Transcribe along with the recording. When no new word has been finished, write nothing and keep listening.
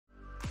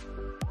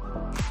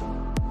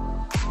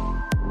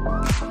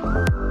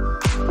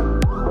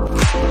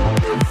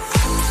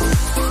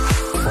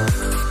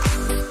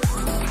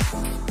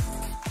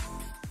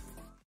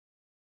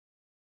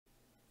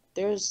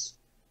There's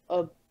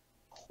a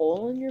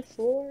hole in your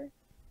floor?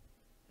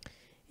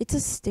 It's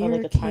a Or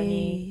like a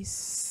tiny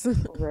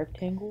staircase.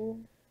 rectangle?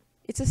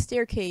 It's a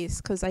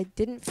staircase because I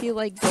didn't feel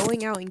like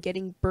going out and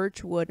getting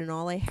birch wood, and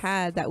all I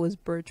had that was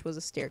birch was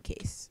a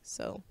staircase.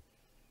 So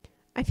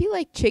I feel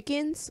like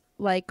chickens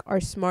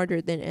are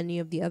smarter than any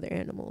of the other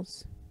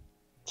animals.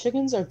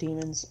 Chickens are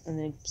demons and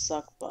they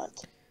suck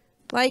butt.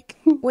 Like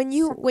when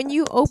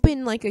you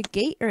open like a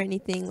gate or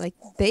anything, like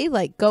they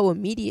go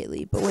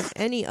immediately, but when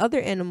any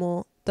other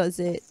animal does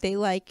it, they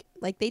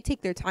they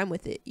take their time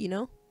with it, you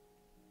know?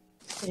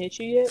 I hate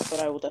you yet, but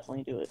I will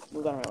definitely do it.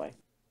 Move out of my way.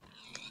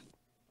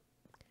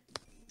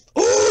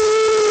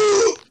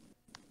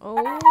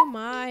 Oh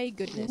my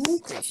goodness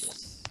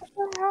gracious.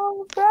 What the hell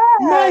was that?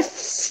 My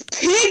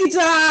pig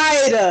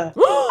died!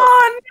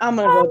 Oh, I'm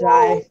gonna go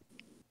die.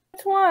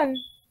 which one?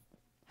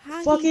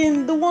 How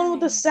Fucking the one with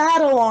the died?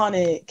 saddle on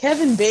it.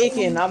 Kevin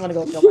Bacon. I'm gonna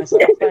go kill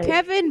myself.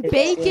 Kevin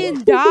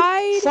Bacon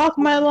died? Fuck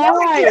my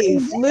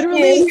life.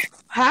 Literally,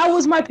 how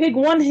was my pig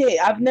one hit?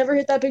 I've never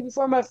hit that pig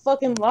before in my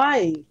fucking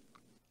life.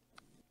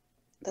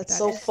 That's That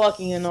so is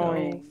fucking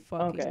annoying. So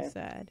fucking Okay.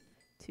 sad.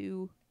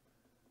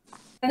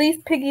 At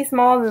least Piggy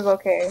Smalls is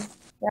okay,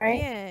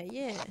 right?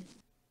 Yeah.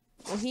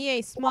 Well, he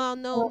ain't small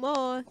no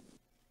more.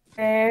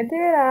 Where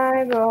did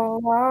I go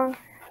wrong?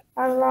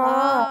 I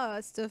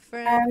lost Lost a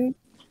friend.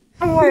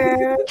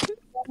 somewhere.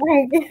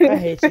 I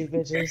hate you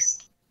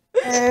bitches.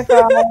 If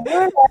I would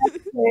have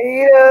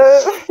stayed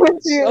up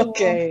with you,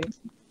 Okay.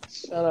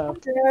 Shut up.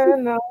 I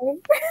don't know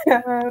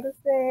how to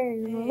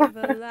save Save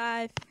a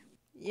life.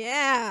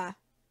 Yeah.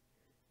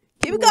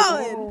 Keep it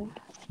going.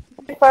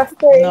 If I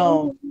stay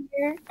No.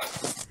 here,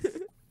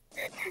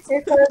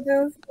 if I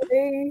just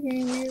stay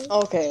here.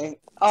 Okay.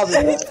 I'll be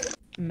back.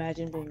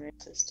 Imagine being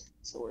racist.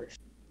 It's the worst.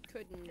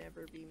 Could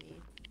never be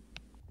me.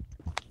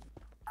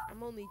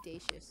 I'm only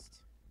Dacious.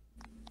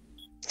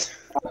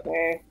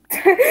 Okay.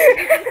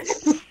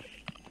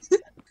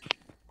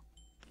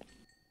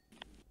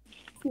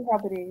 See how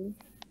it is.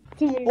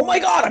 Oh my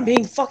god, I'm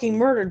being fucking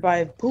murdered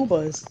by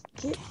poobas.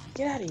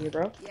 Get out of here,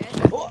 bro. Yes,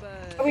 Oh.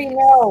 but... We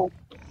know.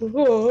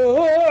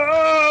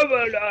 Oh,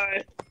 my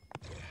god.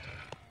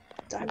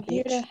 Die, I'm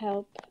here to bitch.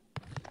 help.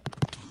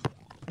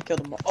 I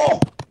killed them all. Oh!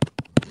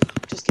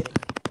 Just kidding.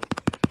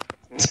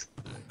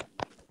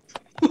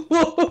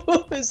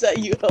 Is that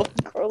you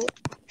helping Carla?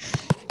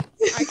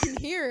 I can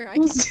hear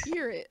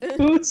it.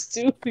 Who's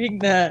doing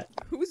that?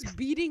 Who's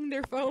beating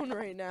their phone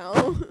right now?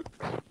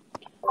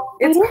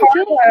 It's I don't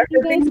Carla. get how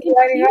you The guys thing's can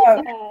lighting see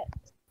up. that.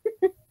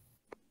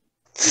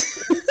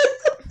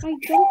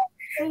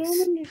 I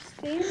don't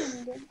understand.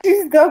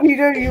 She's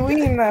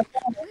WWE that.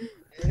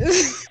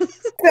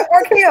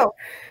 RKO.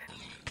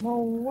 No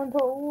one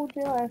told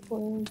you life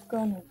was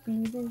gonna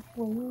be this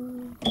way.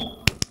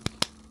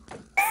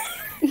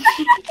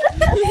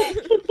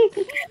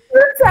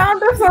 The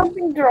sound of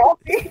something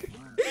dropping.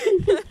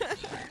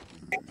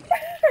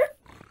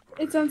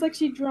 It sounds like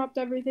she dropped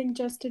everything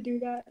just to do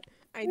that.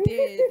 I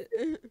did.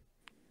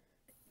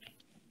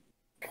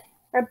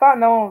 I thought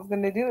no one was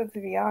gonna do it, to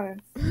be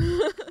honest.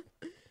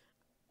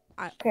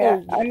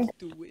 Okay, I'm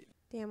do it.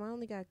 Damn, I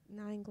only got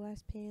 9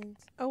 glass pans.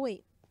 Oh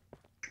wait,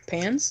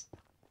 Pans?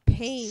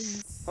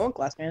 panes. I want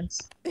glass pans.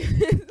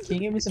 Can you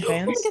give me some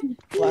pans? He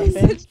Glass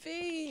said pans?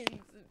 panes.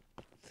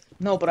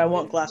 No, but I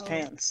want glass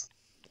pans.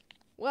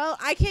 Well,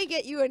 I can't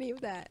get you any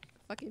of that.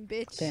 Fucking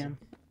bitch. Damn.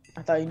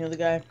 I thought you knew the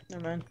guy.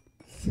 Never mind.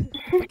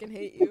 Fucking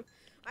hate you.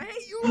 I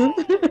hate you.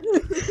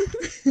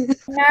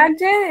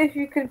 imagine if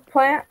you could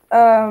plant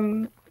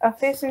a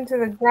fish into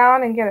the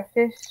ground and get a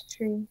fish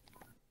tree.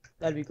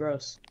 That'd be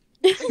gross.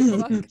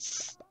 Fuck.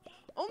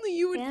 Only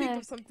you would think Yeah.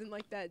 of something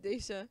like that,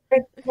 Daisha.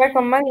 It's like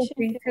a money Should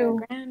tree go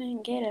too. around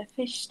and get a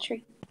fish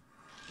tree.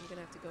 I'm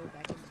gonna have to go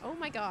back in. Oh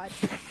my god.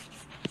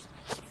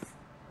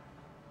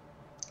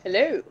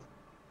 Hello.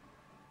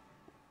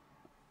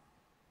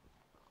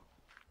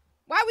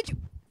 Why would you?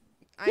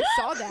 I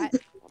saw that,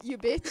 you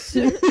bitch.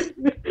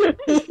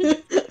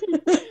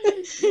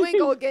 You ain't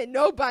gonna get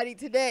nobody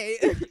today.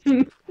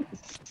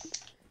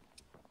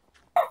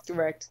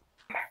 Correct.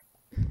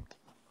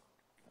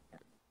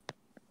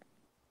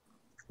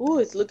 Ooh,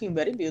 it's looking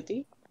very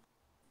beauty.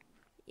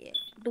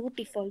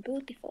 Beautiful,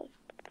 beautiful.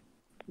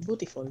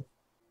 Beautiful.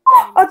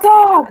 A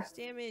dog! Much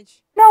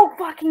damage. No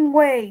fucking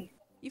way!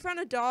 You found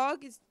a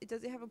dog?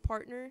 Does it have a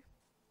partner?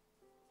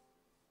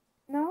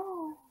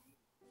 No.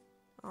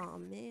 Oh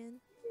man.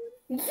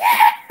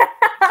 Yeah!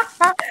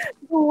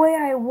 The way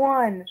I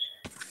won.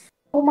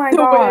 Oh my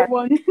god.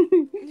 One.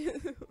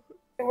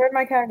 Where'd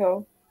my cat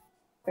go?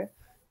 Okay.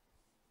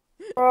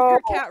 Bro,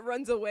 Your cat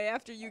runs away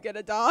after you get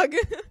a dog.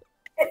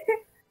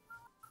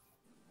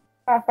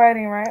 not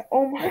fighting, right?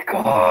 Oh my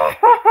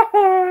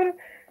god.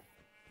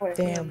 Wait,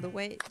 Damn. The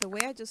way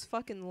I just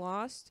fucking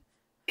lost.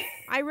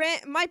 I ran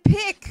my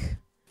pick.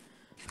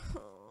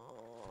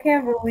 I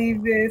can't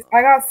believe this.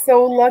 I got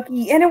so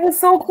lucky and it was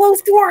so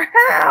close to our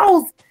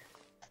house.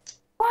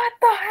 What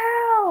the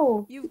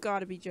hell? You've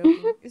got to be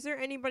joking. Is there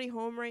anybody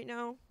home right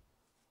now?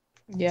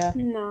 Yeah,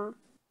 Nah.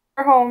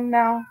 We're home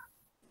now.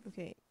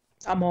 Okay.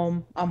 I'm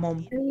home. I'm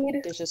home.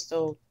 Need. They're just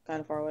still kind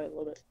of far away a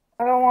little bit.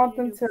 I don't want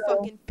Your them new to.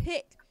 fucking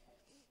pick.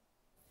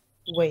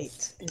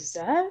 Wait, is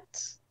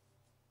that?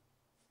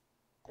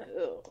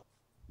 Ugh,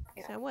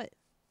 Is that what?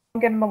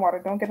 Don't get in the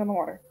water. Don't get in the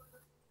water.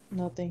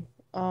 nothing.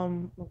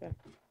 Okay.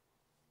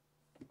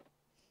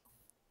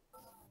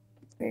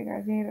 Okay,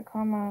 guys, you need to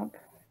come up.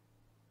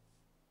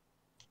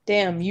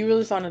 Damn, you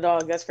really found a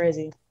dog. That's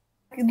crazy.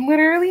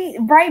 Literally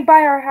right by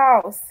our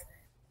house.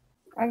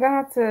 I'm gonna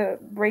have to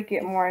break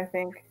it more, I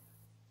think.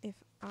 If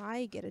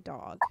I get a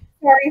dog.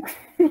 Sorry.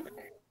 I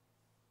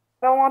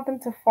don't want them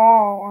to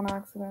fall on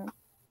accident.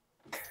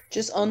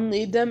 Just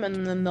unlead them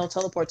and then they'll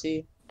teleport to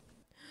you.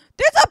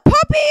 There's a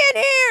puppy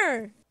in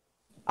here!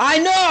 I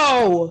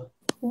know!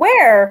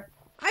 Where?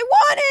 I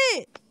want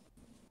it!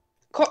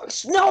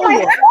 No!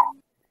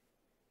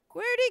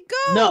 Where'd it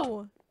go?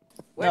 No.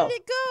 Where No.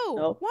 did it go?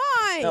 No.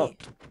 Why? No.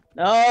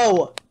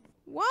 No!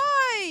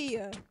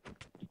 Why?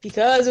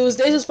 Because it was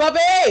Deja's puppy!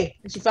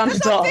 And she found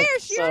That's a not dog. fair.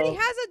 She already so-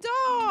 has a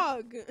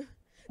dog.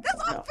 That's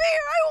not No.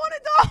 fair. I want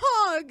a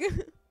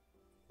dog.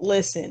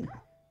 Listen.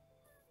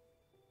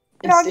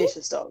 It's Doggy?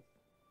 Deja's dog.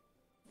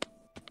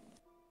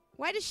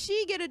 Why does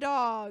she get a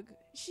dog? Why does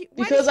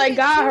Because she I get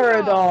got two her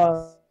a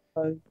dogs?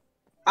 dog.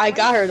 Why I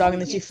got does her a dog she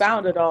and then she get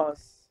found a two dog.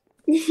 dogs?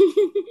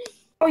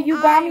 Oh,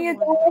 you got I me a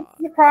want a dog dog.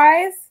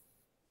 surprise?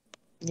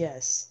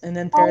 Yes. And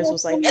then Paris Oh,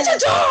 was like, goodness.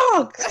 it's a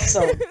dog!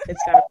 So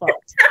it's kind of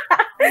fucked.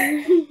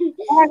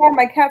 Oh my god,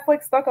 my cat's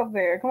like stuck up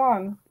there. Come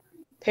on.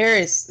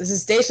 Paris, this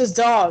is Deja's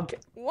dog.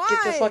 Why?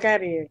 Get the fuck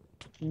out of here.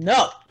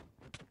 No.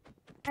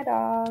 Hi,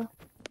 dog.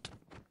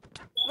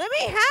 Let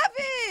me have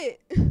it.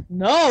 Oh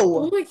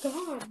No. my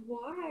god,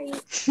 why?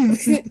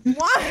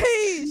 Why?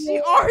 She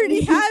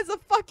already has a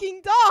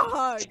fucking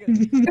dog.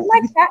 Where's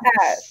my cat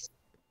at?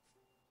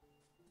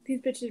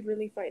 These bitches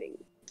really fighting.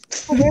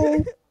 Oh,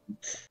 really?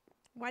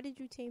 Why did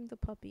you tame the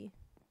puppy?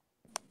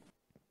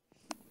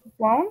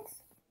 Bones?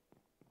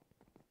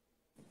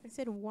 I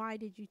said, why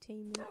did you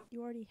tame it?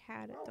 You already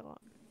had a dog.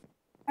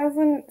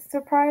 Hasn't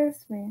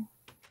surprised me.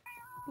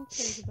 Who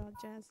cares about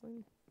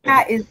Jaslyn?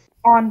 Cat is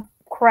on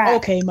crack.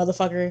 Okay,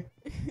 motherfucker.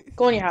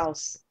 Go in your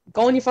house.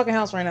 Go in your fucking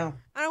house right now.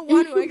 I don't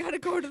want to. I gotta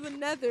go to the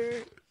nether.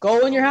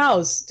 Go in your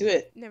house. Do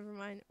it. Never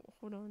mind.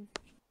 Hold on.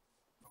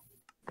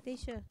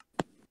 Daisha.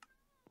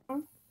 Huh?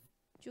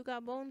 You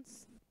got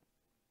bones?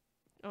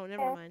 Oh,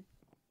 never mind.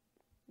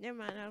 Never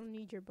mind. I don't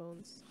need your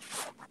bones.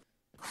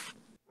 Oh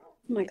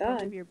my I don't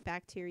god. have your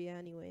bacteria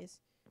anyways.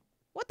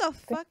 What the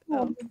fuck?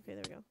 Oh, okay, there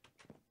we go.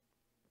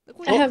 Look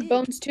what I have did.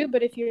 bones too,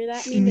 but if you're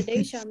that mean to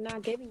Daisha, I'm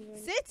not giving you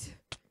any. Sit.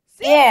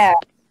 Sit. Yeah.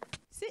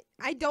 Sit.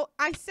 I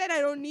said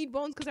I don't need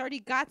bones because I already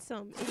got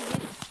some. Idiots.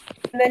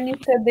 And then you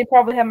said they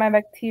probably have my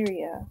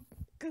bacteria.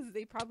 Because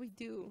they probably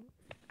do.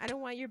 I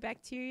don't want your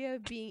bacteria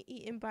being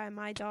eaten by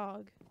my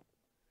dog.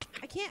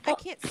 I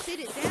can't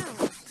sit it down.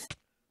 What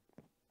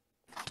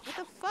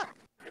the fuck?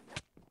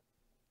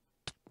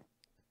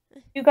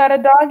 You got a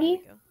There doggy?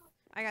 we go.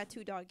 I got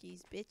 2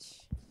 doggies, bitch.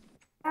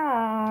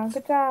 Ah,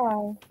 good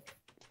job.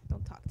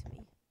 Don't talk to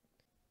me.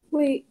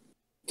 Wait,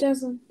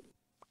 Jaslyn.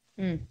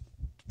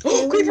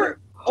 Oh, creeper!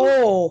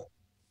 Oh.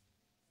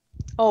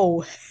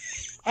 Oh.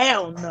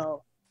 Hell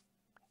no.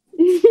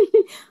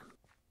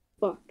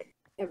 Fuck Are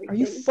everything.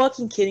 you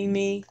fucking kidding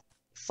me?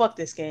 Fuck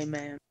this game,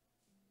 man.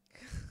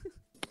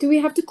 Do we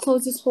have to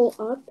close this hole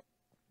up?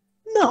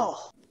 No.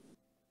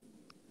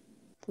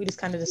 We just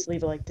kind of just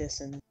leave it like this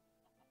and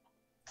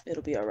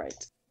it'll be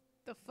alright.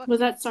 The fuck? Was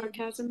that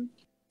sarcasm?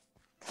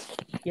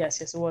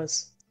 Yes, it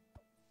was.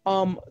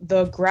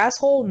 The grass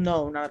hole?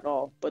 No, not at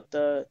all. But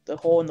the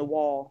hole in the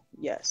wall,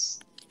 yes.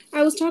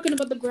 I was talking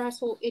about the grass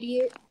hole,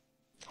 idiot.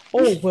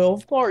 Oh,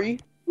 well, sorry.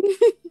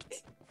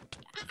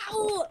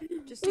 Ow!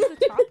 Just do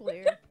the top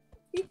layer.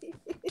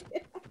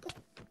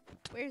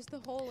 Where's the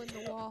hole in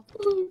the wall?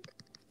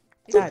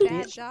 Is God, it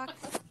bad, bitch. Doc?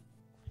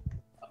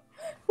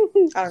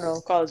 I don't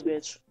know. Call this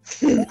bitch.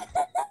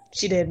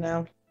 She did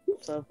now.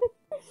 So.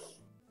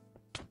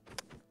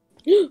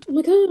 Oh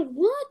my god,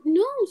 what?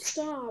 No,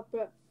 stop.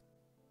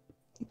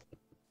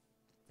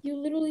 You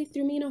literally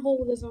threw me in a hole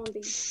with a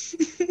zombie.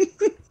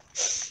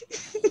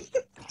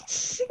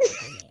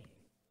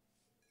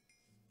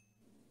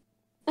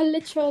 A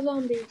literal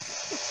zombie.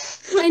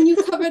 And you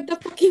covered the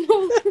fucking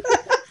hole.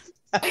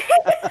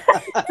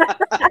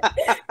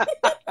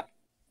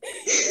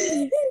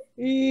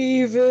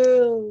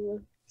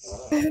 Evil.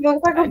 It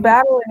looks like a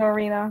battling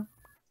arena.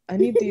 I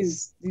need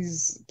these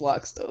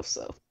blocks though,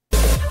 so